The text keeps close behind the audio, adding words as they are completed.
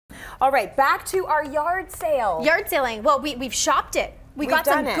All right, back to our yard sale. Yard sailing. Well, we've shopped it. We've got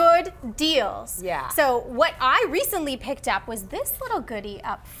some good deals. Yeah. So what I recently picked up was this little goodie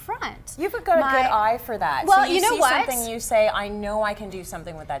up front. You've got a good eye for that. Well, so you know see what? Something you say, I know I can do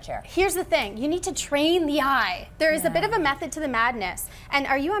something with that chair. Here's the thing. You need to train the eye. There is a bit of a method to the madness. And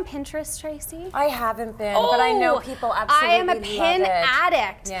are you on Pinterest, Tracy? I haven't been, but I know people absolutely I am a pin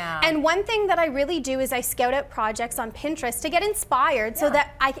addict. Yeah. And one thing that I really do is I scout out projects on Pinterest to get inspired so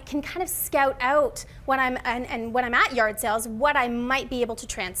that I can kind of scout out when I'm and when I'm at yard sales what I might be able to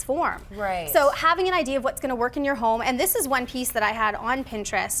transform. Right. So having an idea of what's going to work in your home, and this is one piece that I had on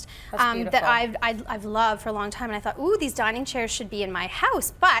Pinterest that I've loved for a long time, and I thought, ooh, these dining chairs should be in my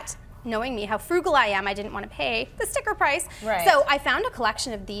house, but knowing me, how frugal I am, I didn't want to pay the sticker price. Right. So I found a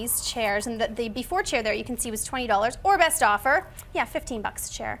collection of these chairs, and the before chair there you can see was $20, or best offer, yeah, $15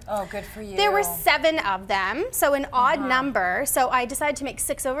 a chair. Oh, good for you. There were 7 of them, so an odd number. So I decided to make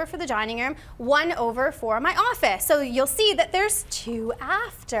 6 over for the dining room, 1 over for my office. So you'll see that there's 2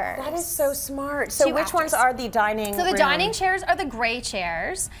 afters. That is so smart. So which ones are the dining So the dining chairs are the gray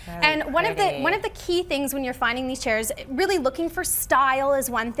chairs. And one of the key things when you're finding these chairs, really looking for style is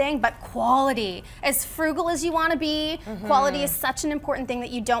one thing, but quality. As frugal as you want to be, quality is such an important thing that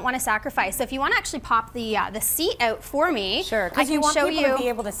you don't want to sacrifice. So if you want to actually pop the seat out for me, because you want people to be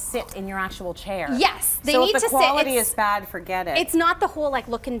able to sit in your actual chair. Yes, they so need to sit. So if the quality is bad, forget it. It's not the whole like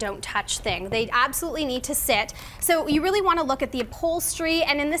look and don't touch thing. They absolutely need to sit. So you really want to look at the upholstery,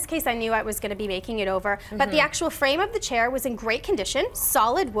 and in this case I knew I was going to be making it over, but the actual frame of the chair was in great condition,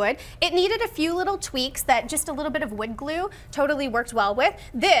 solid wood. It needed a few little tweaks that just a little bit of wood glue totally worked well with.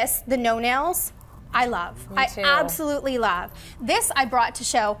 This, the no nails, I love. I absolutely love. This I brought to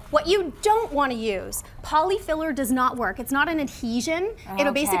show what you don't want to use. Polyfiller does not work. It's not an adhesion.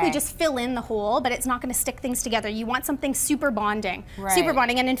 It'll basically just fill in the hole, but it's not going to stick things together. You want something super bonding. Super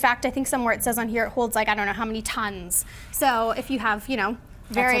bonding, and in fact, I think somewhere it says on here it holds like, I don't know how many tons. So if you have, you know,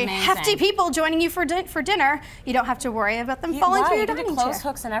 very hefty people joining you for dinner, you don't have to worry about them falling through your dining chair. Clothes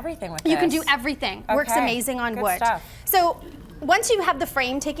hooks and everything with this. You can do everything. Works amazing on wood. Stuff. So once you have the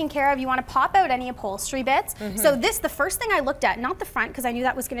frame taken care of, you want to pop out any upholstery bits. So this, the first thing I looked at, not the front because I knew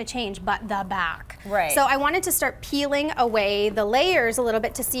that was going to change, but the back. Right. So I wanted to start peeling away the layers a little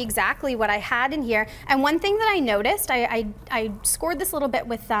bit to see exactly what I had in here. And one thing that I noticed, I scored this a little bit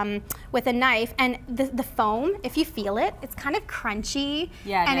with a knife, and the foam, if you feel it, it's kind of crunchy,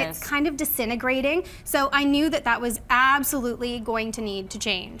 and it's kind of disintegrating. So I knew that that was absolutely going to need to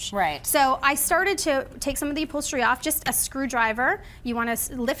change. Right. So I started to take some of the upholstery off, just a screwdriver. You want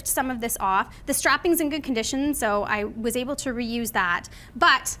to lift some of this off. The strapping's in good condition, so I was able to reuse that.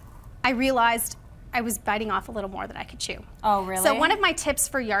 But I realized I was biting off a little more than I could chew. Oh, really? So one of my tips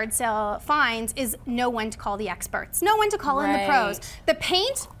for yard sale finds is know when to call the experts. Know when to call in the pros. The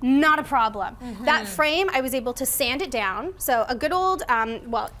paint, not a problem. That frame, I was able to sand it down. So a good old,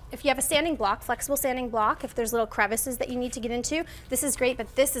 well, if you have a sanding block, flexible sanding block, if there's little crevices that you need to get into, this is great,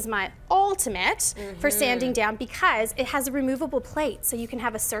 but this is my ultimate for sanding down because it has a removable plate. So you can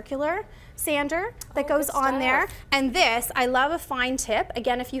have a circular sander that goes on there. And this, I love a fine tip.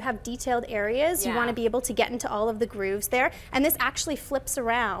 Again, if you have detailed areas, you want to be able to get into all of the grooves there. And this actually flips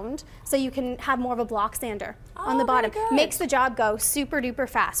around so you can have more of a block sander on the bottom. Makes the job go super duper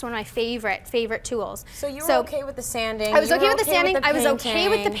fast. One of my favorite tools. So you were okay with the sanding? I was okay with the sanding. I was okay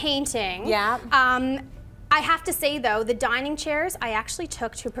with the painting. Yeah. I have to say though, the dining chairs I actually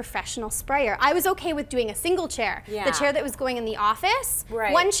took to a professional sprayer. I was okay with doing a single chair. The chair that was going in the office,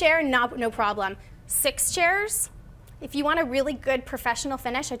 one chair, no problem. 6 chairs, if you want a really good professional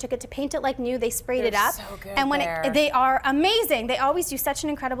finish, I took it to Paint It Like New. They sprayed it up. So good and when they are amazing. They always do such an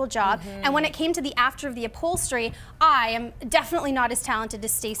incredible job. And when it came to the after of the upholstery, I am definitely not as talented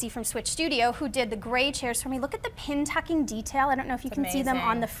as Stacy from Switch Studio, who did the gray chairs for me. Look at the pin tucking detail. I don't know if you can see them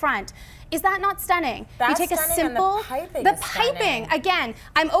on the front. Is that not stunning? That's you take a simple, the piping again,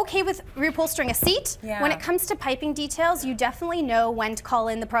 I'm okay with reupholstering a seat. When it comes to piping details, you definitely know when to call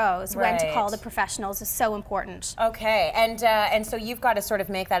in the pros, when to call the professionals is so important. Okay, and so you've got to sort of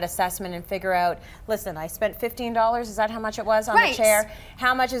make that assessment and figure out, listen, I spent $15, is that how much it was on the chair?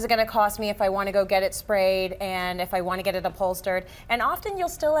 How much is it going to cost me if I want to go get it sprayed and if I want to get it upholstered? And often you'll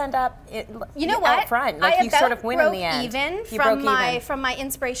still end up out front, like you sort of win in the end. From my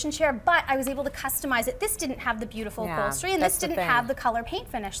inspiration chair, but I was able to customize it. This didn't have the beautiful upholstery, and this didn't have the color paint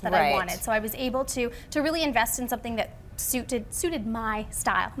finish that I wanted. So I was able to really invest in something that suited my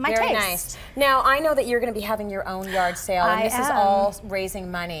style, my Very taste. Nice. Now, I know that you're going to be having your own yard sale, and this is all raising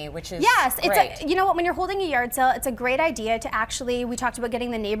money, which is great. You know what, when you're holding a yard sale, it's a great idea to actually, we talked about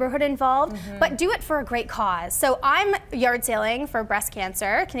getting the neighborhood involved, but do it for a great cause. So I'm yard sailing for breast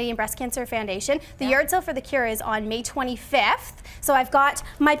cancer, Canadian Breast Cancer Foundation. The yard sale for the cure is on May 25th. So I've got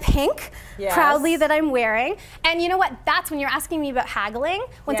my pink, proudly, that I'm wearing. And you know what, that's when you're asking me about haggling.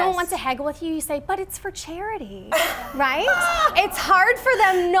 When someone wants to haggle with you, you say, but it's for charity, right? It's hard for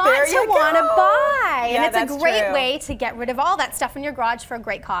them not to want to buy. Yeah, and it's a great way to get rid of all that stuff in your garage for a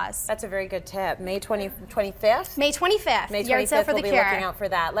great cause. That's a very good tip. May 25th? May 25th. May 25th, Yard sale for we'll the be cure. looking out for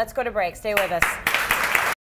that. Let's go to break. Stay with us.